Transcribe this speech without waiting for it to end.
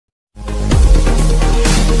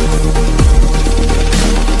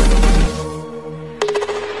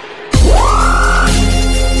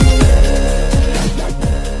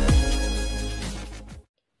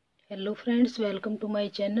Friends, welcome to my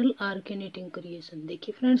channel are के knitting creation.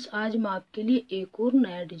 देखिए friends, आज मैं आपके लिए एक और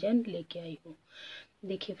नया डिजाइन लेके आई हूँ।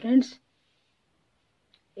 देखिए फ्रेंड्स,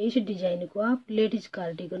 इस डिजाइन को आप लेडीज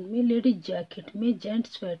कार्डिगन में, लेडीज जैकेट में,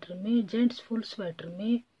 जेंट्स स्वेटर में, जेंट्स फुल स्वेटर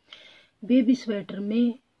में, बेबी स्वेटर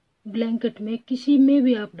में, ब्लैंकेट में, किसी में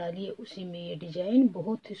भी आप डालिए, उसी में ये डिजाइन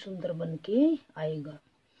बहुत ही सुंदर बन के आएगा।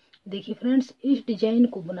 देखिए फ्रेंड्स, इस डिजाइन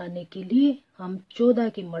को बनाने के लिए हम 14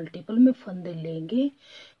 के मल्टीपल में फंदे लेंगे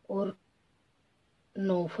और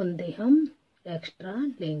 9 फंदे हम एक्स्ट्रा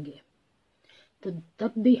लेंगे। तो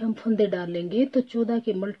तब भी हम फंदे डालेंगे तो 14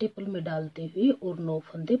 के मल्टीपल में डालते हुए और 9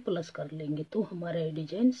 फंदे प्लस कर लेंगे, तो हमारा ये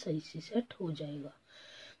डिजाइन सही से सेट हो जाएगा।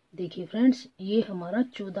 देखिए फ्रेंड्स, ये हमारा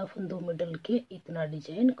 14 फंदों में डल के इतना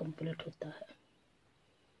डिजाइन कंप्लीट होता है।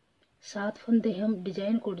 7 फंदे हम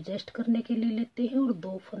डिजाइन को एडजस्ट करने के लिए लेते हैं और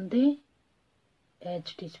 2 फंदे एज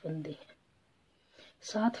स्टिच फंदे हैं।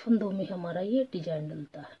 7 फंदों में हमारा ये डिजाइन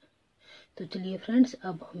डलता है। तो चलिए फ्रेंड्स,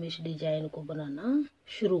 अब हम इस डिजाइन को बनाना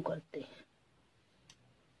शुरू करते हैं।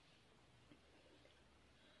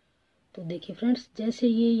 तो देखिए फ्रेंड्स, जैसे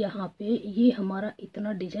ये यहाँ पे ये हमारा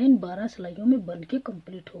इतना डिजाइन 12 सिलाइयों में बन के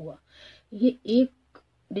कंप्लीट होगा। ये एक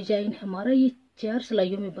डिजाइन हमारा ये 4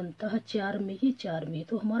 सिलाइयों में बनता है, 4 में ये 4 में,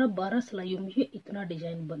 तो हमारा 12 सिलाइयों में ये इतना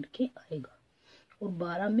डिजाइन बन के आएगा और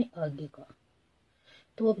 12 में आगे का।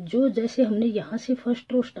 तो अब जो जैसे हमने यहाँ से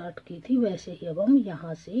फर्स्ट रो स्टार्ट की थी वैसे ही अब हम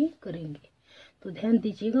यहाँ से करेंगे। तो ध्यान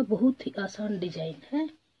दीजिएगा, बहुत ही आसान डिजाइन है।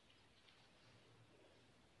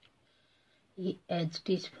 ये एज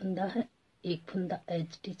स्टिच फंदा है, एक फंदा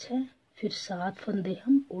एज स्टिच है, फिर 7 फंदे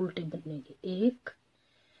हम उल्टे बनेंगे। 1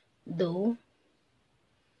 2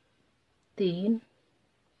 3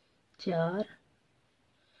 4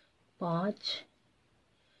 5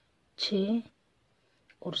 6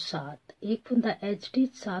 और 7। एक फंदा एज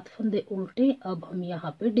स्टिच, 7 फंदे उल्टे। अब हम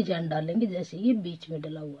यहाँ पे डिजाइन डालेंगे जैसे ये बीच में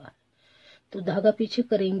डला हुआ है। तो धागा पीछे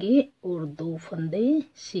करेंगे और 2 फंदे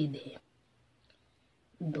सीधे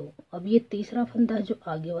 2। अब ये तीसरा फंदा जो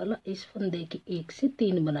आगे वाला, इस फंदे के 1 से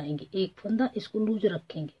 3 बनाएंगे। एक फंदा इसको लूज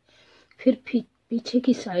रखेंगे, फिर पीछे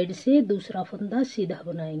की साइड से दूसरा फंदा सीधा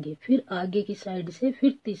बनाएंगे, फिर आगे की साइड से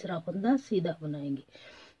फिर तीसरा फंदा सीधा बनाएंगे।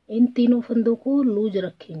 इन तीनों फंदों को लूज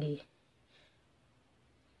रखेंगे।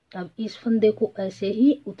 अब इस फंदे को ऐसे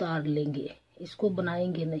ही उतार लेंगे, इसको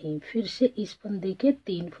बनाएंगे नहीं। फिर से इस फंदे के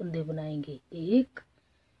 3 फंदे बनाएंगे। 1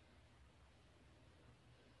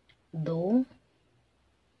 2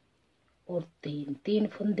 और 3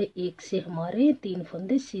 फंदे एक से हमारे 3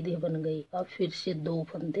 फंदे सीधे बन गए। अब फिर से 2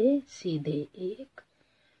 फंदे सीधे, 1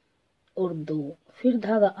 और 2, फिर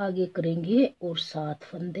धागा आगे करेंगे और 7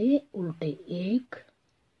 फंदे उल्टे। 1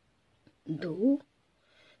 2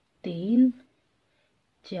 3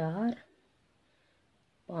 4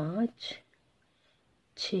 5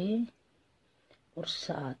 6 और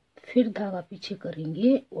 7, फिर धागा पीछे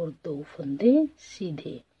करेंगे और 2 फंदे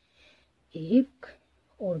सीधे, 1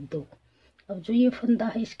 और 2। अब जो ये फंदा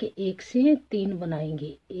है इसके 1 से 3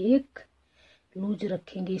 बनाएंगे। 1 लूज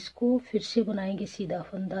रखेंगे इसको, फिर से बनाएंगे सीधा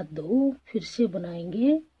फंदा 2, फिर से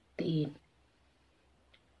बनाएंगे 3।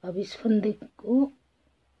 अब इस फंदे को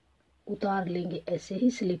उतार लेंगे, ऐसे ही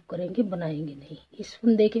स्लिप करेंगे, बनाएंगे नहीं। इस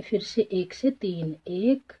फंदे के फिर से 1 से 3,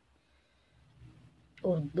 1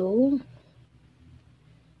 और 2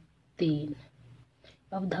 3।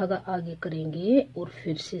 अब धागा आगे करेंगे और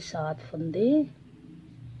फिर से 7 फंदे,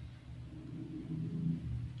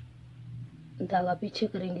 धागा पीछे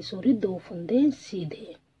करेंगे, 2 फंदे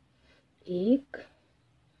सीधे, 1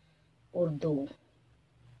 और 2।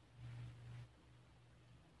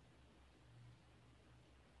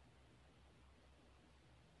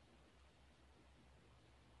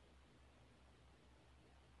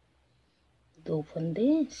 दो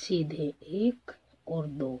फंदे सीधे, 1 और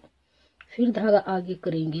 2, फिर धागा आगे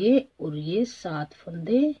करेंगे और ये 7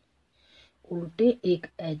 फंदे उल्टे, एक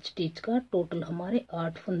एज स्टिच का। टोटल हमारे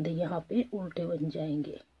 8 फंदे यहाँ पे उल्टे बन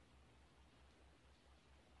जाएंगे।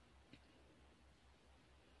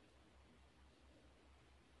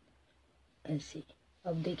 ऐसे।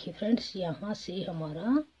 अब देखिए फ्रेंड्स, यहाँ से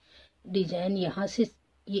हमारा डिजाइन, यहाँ से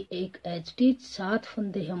ये एक एज स्टिच, 7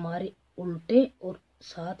 फंदे हमारे उल्टे और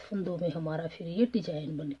 7 फंदों में हमारा फिर ये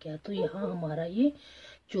डिजाइन बन गया। तो यहाँ हमारा ये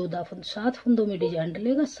 14 फंद, 7 फंदों में डिजाइन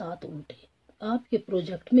डलेगा, 7 उल्टे। आपके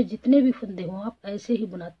प्रोजेक्ट में जितने भी फंदे हों आप ऐसे ही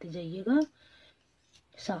बनाते जाइएगा,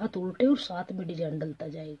 7 उल्टे और 7 में डिजाइन डलता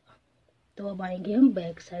जाएगा। तो अब आएंगे हम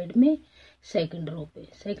बैक साइड में सेकंड रो पे।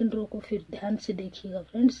 सेकंड रो को फिर ध्यान से देखिएगा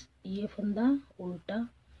फ्रेंड्स, ये फंदा उल्टा,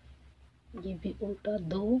 ये भी उल्टा,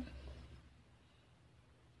 2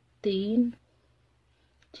 3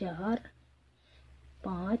 4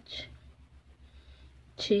 5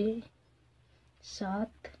 6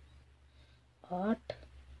 7 8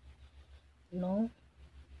 9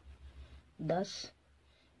 10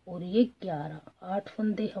 और ये 11। 8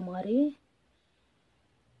 फंदे हमारे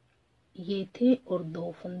ये थे और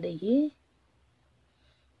 2 फंदे ये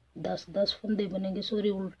 10 फंदे बनेंगे, सॉरी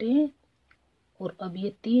उल्टे। और अब ये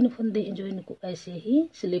 3 फंदे हैं जो इनको ऐसे ही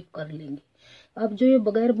स्लिप कर लेंगे। अब जो ये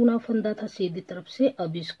बगैर बुना फंदा था सीधी तरफ से,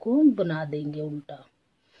 अब इसको बना देंगे उल्टा।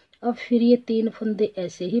 अब फिर ये 3 फंदे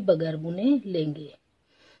ऐसे ही बगैर बुने लेंगे,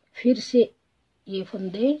 फिर से ये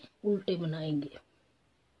फंदे उल्टे बनाएंगे।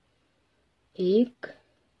 1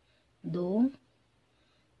 2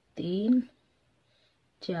 3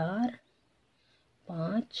 4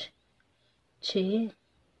 5 6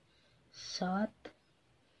 7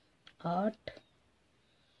 8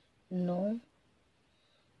 9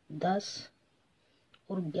 10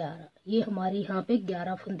 और 11। ये हमारे यहाँ पे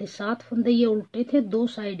 11 फंदे, 7 फंदे ये उल्टे थे, 2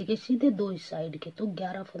 साइड के सीधे 2 इस साइड के, तो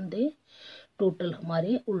 11 फंदे टोटल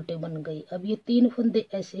हमारे उल्टे बन गए। अब ये 3 फंदे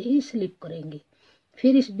ऐसे ही स्लिप करेंगे,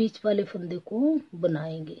 फिर इस बीच वाले फंदे को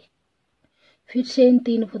बनाएंगे, फिर से इन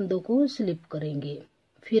 3 फंदों को स्लिप करेंगे,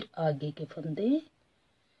 फिर आगे के फंदे,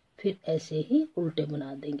 फिर ऐसे ही उल्टे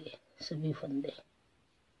बना देंगे सभी फंदे।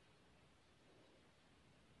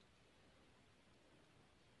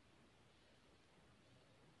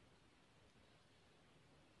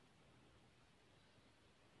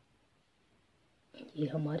 ये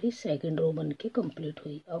हमारी सेकंड रो बन के कंप्लीट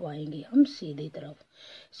हुई। अब आएंगे हम सीधी तरफ,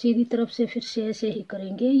 सीधी तरफ से फिर से ऐसे ही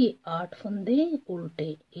करेंगे। ये 8 फंदे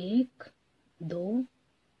उल्टे, 1 2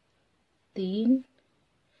 3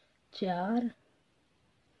 4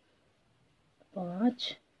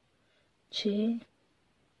 5 6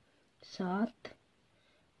 7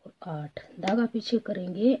 और 8, धागा पीछे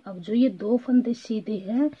करेंगे। अब जो ये 2 फंदे सीधे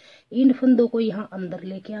हैं, इन फंदों को यहाँ अंदर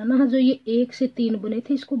लेके आना है। जो ये 1 से 3 बने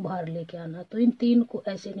थे इसको बाहर लेके आना। तो इन 3 को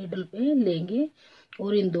ऐसे नीडल पे लेंगे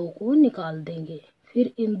और इन 2 को निकाल देंगे,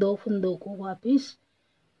 फिर इन 2 फंदों को वापस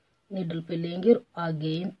नीडल पे लेंगे और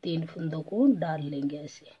आगे इन 3 फंदों को डाल लेंगे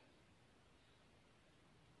ऐसे,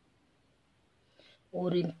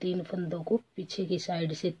 और इन 3 फंदों को पीछे की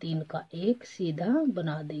साइड से 3 का एक सीधा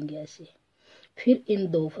बना देंगे ऐसे, फिर इन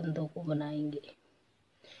 2 फंदों को बनाएंगे।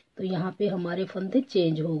 तो यहाँ पे हमारे फंदे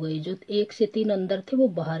चेंज हो गए, जो 1 से 3 अंदर थे वो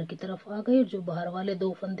बाहर की तरफ आ गए, और जो बाहर वाले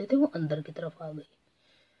 2 फंदे थे वो अंदर की तरफ आ गए।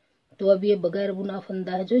 तो अब ये बगैर बुना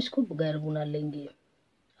फंदा है जो इसको बगैर बुना लेंगे।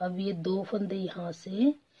 अब ये 2 फंदे यहाँ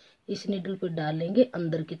से इस नीडल पे डालेंगे,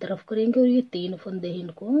 अंदर की तरफ करेंगे, और ये 3 फंदे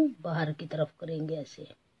इनको बाहर की तरफ करेंगे ऐसे।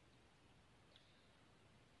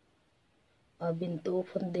 अब इन 2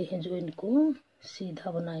 फंदे हैं जो इनको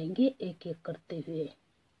सीधा बनाएंगे एक एक करते हुए।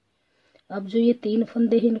 अब जो ये 3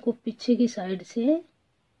 फंदे हैं इनको पीछे की साइड से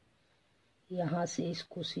यहाँ से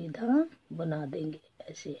इसको सीधा बना देंगे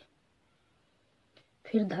ऐसे,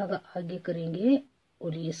 फिर धागा आगे करेंगे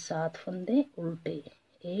और ये 7 फंदे उल्टे,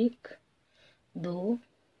 1 2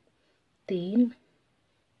 3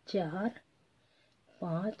 4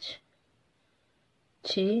 5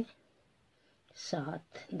 6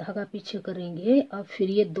 7, धागा पीछे करेंगे। अब फिर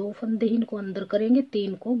ये 2 फंदे इनको अंदर करेंगे,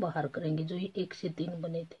 3 को बाहर करेंगे, जो ये 1 से 3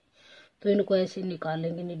 बने थे। तो इनको ऐसे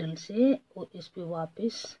निकालेंगे निडल से और इस पे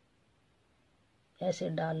वापस ऐसे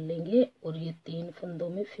डाल लेंगे, और ये 3 फंदों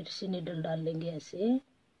में फिर से निडल डाल लेंगे ऐसे,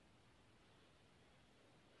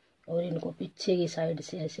 और इनको पीछे की साइड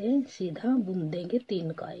से ऐसे सीधा बुन देंगे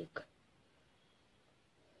 3 का एक।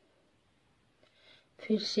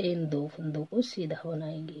 फिर से इन 2 फंदों को सीधा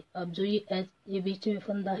बनाएंगे। अब जो ये बीच में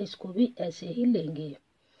फंदा है इसको भी ऐसे ही लेंगे।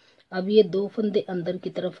 अब ये 2 फंदे अंदर की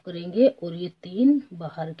तरफ करेंगे और ये 3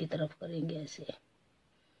 बाहर की तरफ करेंगे ऐसे।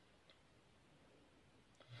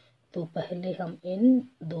 तो पहले हम इन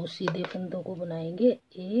 2 सीधे फंदों को बनाएंगे,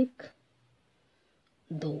 1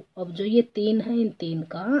 2। अब जो ये 3 है इन 3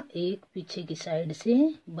 का एक पीछे की साइड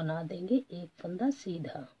से बना देंगे, एक फंदा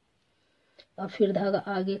सीधा। अब फिर धागा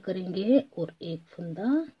आगे करेंगे और एक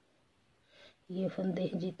फंदा, ये फंदे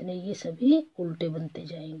जितने ये सभी उल्टे बनते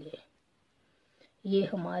जाएंगे। ये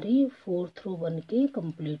हमारी 4th रो बन के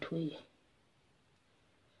कंप्लीट हुई।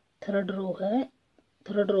 3rd रो है,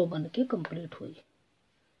 3rd रो बन के कंप्लीट हुई।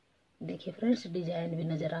 देखिए फ्रेंड्स डिजाइन भी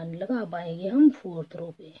नजर आने लगा। अब आएंगे हम 4th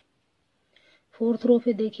रो पे। 4th रो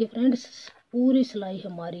पे देखिए फ्रेंड्स पूरी सिलाई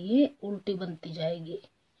हमारी ये उल्टी बनती जाएगी।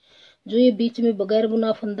 जो ये बीच में बगैर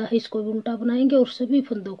बुना फंदा है इसको भी उल्टा बनाएंगे और सभी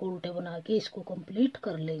फंदों को उल्टे बना के इसको कंप्लीट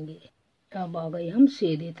कर लेंगे। अब आ गए हम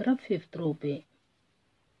सीधी तरफ 5th रो पे।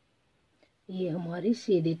 ये हमारी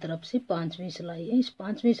सीधी तरफ से 5वीं सिलाई है। इस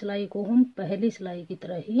 5वीं सिलाई को हम पहली सिलाई की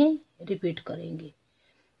तरह ही रिपीट करेंगे।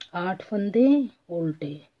 8 फंदे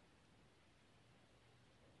उल्टे,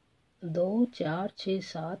 2 4 6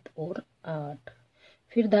 7 और 8,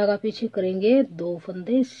 फिर धागा पीछे करेंगे 2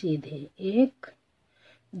 फंदे सीधे, 1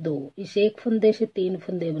 2, इस एक फंदे से 3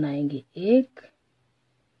 फंदे बनाएंगे, 1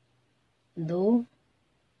 2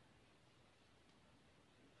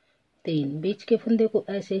 3, बीच के फंदे को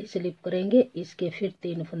ऐसे ही स्लिप करेंगे, इसके फिर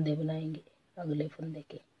 3 फंदे बनाएंगे अगले फंदे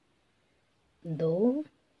के, 2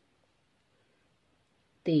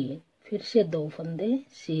 3, फिर से 2 फंदे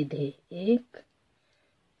सीधे, 1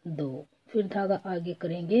 2, फिर धागा आगे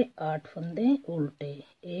करेंगे 8 फंदे उल्टे,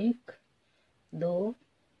 1 2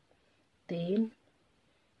 3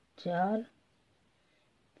 4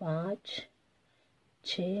 5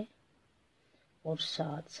 6 और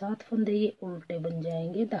 7 फंदे ये उल्टे बन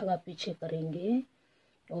जाएंगे, धागा पीछे करेंगे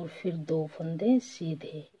और फिर 2 फंदे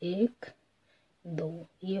सीधे, 1 2,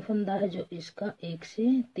 ये फंदा है जो इसका 1 से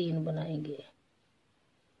 3 बनाएंगे,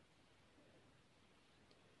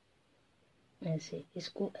 ऐसे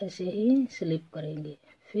इसको ऐसे ही स्लिप करेंगे,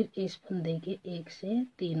 फिर इस फंदे के 1 से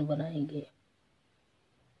 3 बनाएंगे,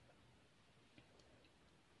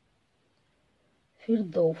 फिर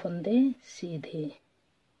 2 फंदे सीधे,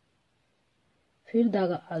 फिर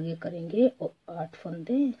धागा आगे करेंगे और 8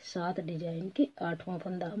 फंदे, 7 डिजाइन के 8वां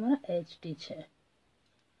फंदा हमारा एज स्टिच है।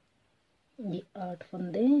 ये 8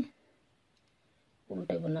 फंदे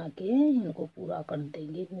उल्टे बना के इनको पूरा कर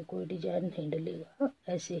देंगे, इनमें कोई डिजाइन नहीं डलेगा,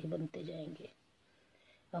 ऐसे ही बनते जाएंगे।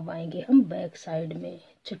 अब आएंगे हम बैक साइड में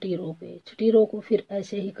छठी रो पे, छठी रो को फिर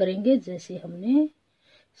ऐसे ही करेंगे जैसे हमने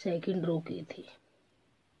सेकंड रो की थी,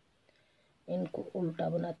 इनको उल्टा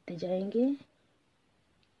बनाते जाएंगे,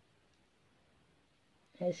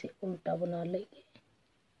 ऐसे उल्टा बना लेंगे,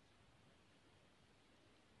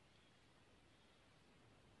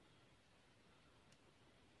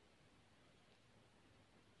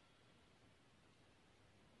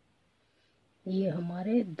 ये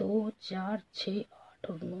हमारे 2 4 6 8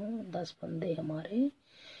 और 9 10 फंदे हमारे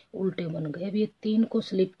उल्टे बन गए। अब ये 3 को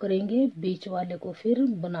स्लिप करेंगे, बीच वाले को फिर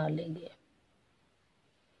बना लेंगे,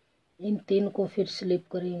 इन 3 को फिर स्लिप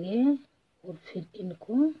करेंगे और फिर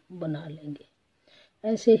इनको बना लेंगे,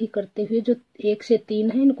 ऐसे ही करते हुए जो 1 से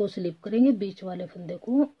 3 है इनको स्लिप करेंगे, बीच वाले फंदे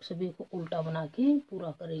को सभी को उल्टा बना के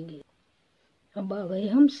पूरा करेंगे। अब आ गए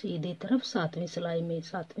हम सीधी तरफ 7वीं सिलाई में,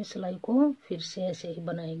 7वीं सिलाई को फिर से ऐसे ही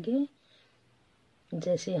बनाएंगे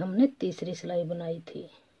जैसे हमने तीसरी सिलाई बनाई थी,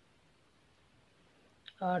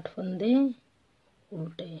 8 फंदे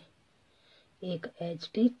उल्टे, एक एज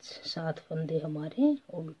स्टिच, 7 फंदे हमारे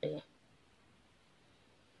उल्टे।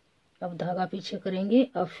 अब धागा पीछे करेंगे,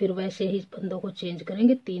 अब फिर वैसे ही फंदों को चेंज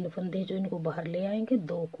करेंगे, 3 फंदे जो इनको बाहर ले आएंगे,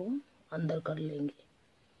 2 को अंदर कर लेंगे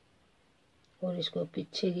और इसको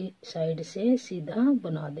पीछे की साइड से सीधा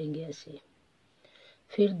बना देंगे ऐसे,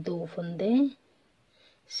 फिर 2 फंदे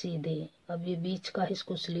सीधे। अब ये बीच का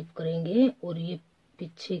इसको स्लिप करेंगे और ये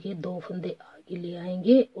पीछे के 2 फंदे आगे ले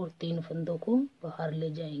आएंगे और 3 फंदों को बाहर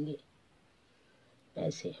ले जाएंगे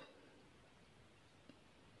ऐसे।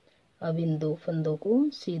 अब इन 2 फंदों को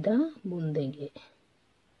सीधा बुन देंगे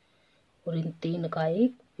और इन 3 का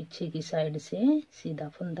एक पीछे की साइड से सीधा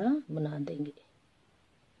फंदा बना देंगे।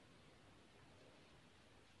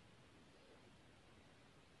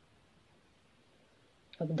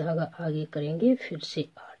 अब धागा आगे करेंगे, फिर से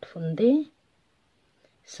 8 फंदे,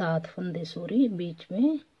 7 फंदे सॉरी, बीच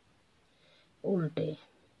में उल्टे,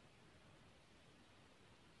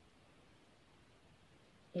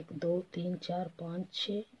 1 2 3 4 5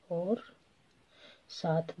 6 और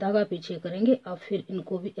 7 धागा पीछे करेंगे। अब फिर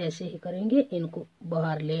इनको भी ऐसे ही करेंगे, इनको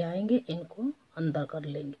बाहर ले आएंगे, इनको अंदर कर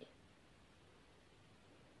लेंगे।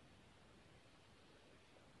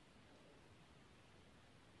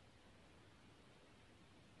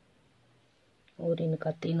 और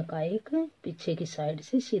इनका 3 का एक पीछे की साइड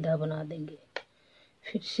से सीधा बना देंगे,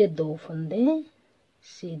 फिर से 2 फंदे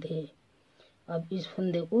सीधे। अब इस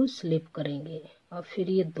फंदे को स्लिप करेंगे, अब फिर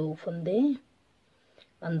ये 2 फंदे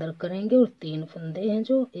अंदर करेंगे और 3 फंदे हैं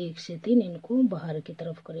जो 1 से 3 इनको बाहर की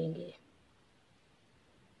तरफ करेंगे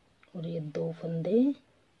और ये 2 फंदे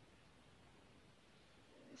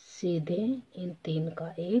सीधे, इन 3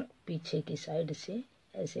 का एक पीछे की साइड से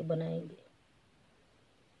ऐसे बनाएंगे।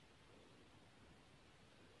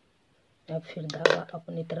 अब फिर धागा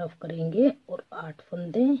अपनी तरफ करेंगे और 8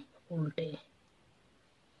 फंदे उल्टे,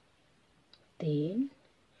 3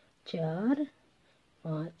 4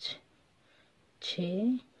 5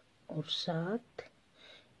 6 और 7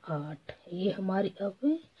 8, ये हमारी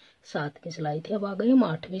अब 7वीं सिलाई थी। अब आ गए हम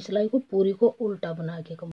 8वीं सिलाई को पूरी को उल्टा बना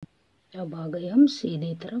के अब आ गए हम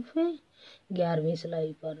सीधी तरफ 11वीं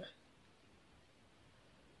सिलाई पर।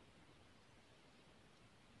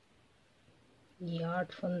 ये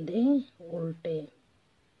 8 फंदे उल्टे,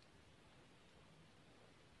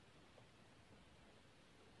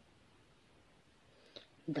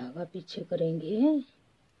 धागा पीछे करेंगे,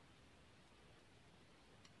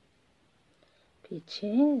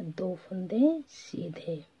 पीछे 2 फंदे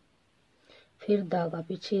सीधे, फिर धागा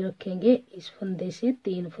पीछे रखेंगे, इस फंदे से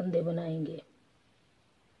 3 फंदे बनाएंगे,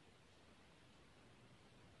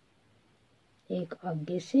 एक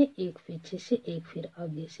आगे से, एक पीछे से, एक फिर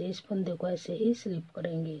आगे से। इस फंदे को ऐसे ही स्लिप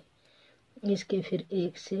करेंगे, इसके फिर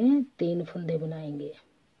 1 से 3 फंदे बनाएंगे,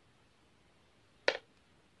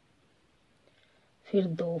 फिर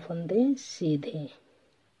 2 फंदे सीधे,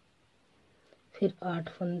 फिर 8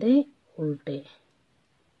 फंदे उल्टे,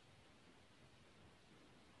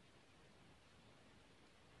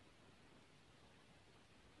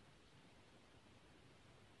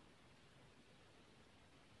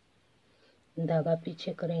 धागा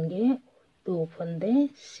पीछे करेंगे, 2 फंदे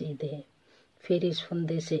सीधे, फिर इस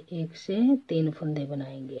फंदे से 1 से 3 फंदे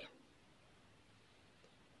बनाएंगे,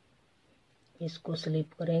 इसको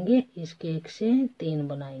स्लिप करेंगे, इसके 1 से 3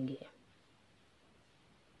 बनाएंगे,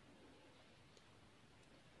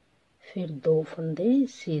 फिर 2 फंदे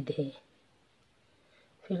सीधे,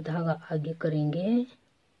 फिर धागा आगे करेंगे,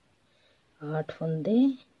 8 फंदे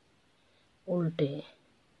उल्टे,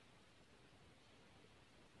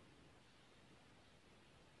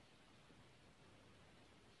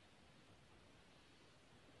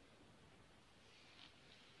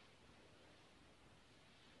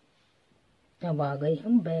 अब आ गए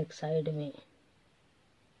हम बैक साइड में।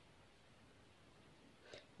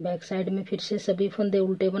 बैक साइड में फिर से सभी फंदे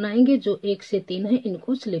उल्टे बनाएंगे, जो 1 से 3 है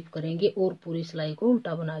इनको स्लिप करेंगे और पूरी सिलाई को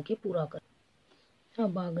उल्टा बना के पूरा कर।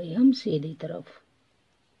 अब आ गए हम सीधी तरफ।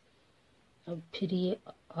 अब फिर ये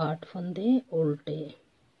 8 फंदे उल्टे,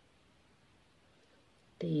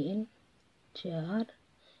 3 4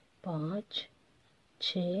 5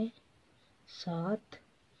 6 7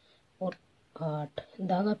 और 8,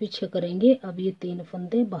 धागा पीछे करेंगे। अब ये 3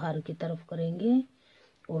 फंदे बाहर की तरफ करेंगे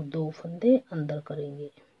और 2 फंदे अंदर करेंगे।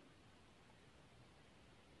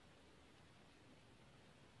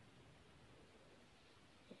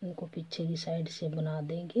 इनको पीछे की साइड से बना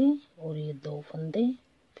देंगे और ये 2 फंदे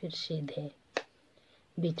फिर सीधे,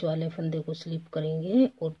 बीच वाले फंदे को स्लिप करेंगे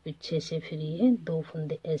और पीछे से फिर ये 2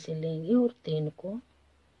 फंदे ऐसे लेंगे और 3 को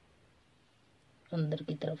अंदर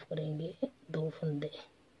की तरफ करेंगे, 2 फंदे,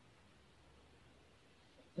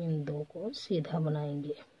 इन 2 को सीधा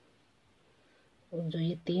बनाएंगे और जो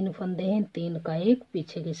ये 3 फंदे हैं 3 का एक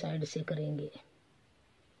पीछे की साइड से करेंगे,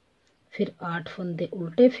 फिर 8 फंदे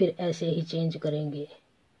उल्टे, फिर ऐसे ही चेंज करेंगे।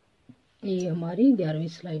 ये हमारी 11वीं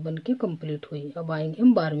सिलाई बन के कंप्लीट हुई। अब आएंगे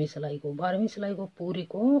हम 12वीं सिलाई को। 12वीं सिलाई को पूरी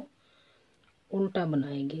को उल्टा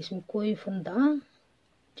बनाएंगे, इसमें कोई फंदा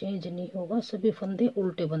चेंज नहीं होगा, सभी फंदे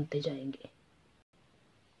उल्टे बनते जाएंगे।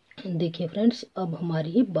 देखिए फ्रेंड्स, अब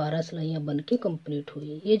हमारी ये 12 सिलाइयाँ बन के कंप्लीट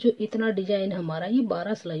हुई। ये जो इतना डिजाइन हमारा ये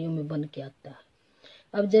 12 सिलाइयों में बन के आता है।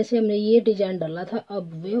 अब जैसे हमने ये डिजाइन डाला था,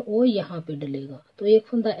 अब वो यहाँ पे डलेगा, तो एक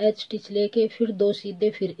फंदा एच स्टिच लेके फिर 2 सीधे,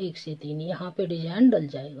 फिर 1 से 3 यहाँ पे डिजाइन डल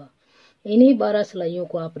जाएगा। इन्हीं 12 सिलाइयों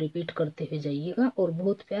को आप रिपीट करते हुए जाइएगा और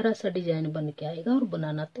बहुत प्यारा सा डिजाइन बन के आएगा और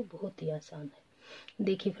बनाना तो बहुत ही आसान है।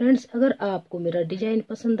 देखिए फ्रेंड्स, अगर आपको मेरा डिजाइन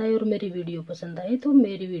पसंद आए और मेरी वीडियो पसंद आए तो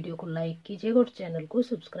मेरी वीडियो को लाइक कीजिएगा और चैनल को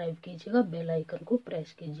सब्सक्राइब कीजिएगा, बेल आइकन को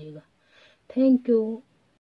प्रेस कीजिएगा। Thank you.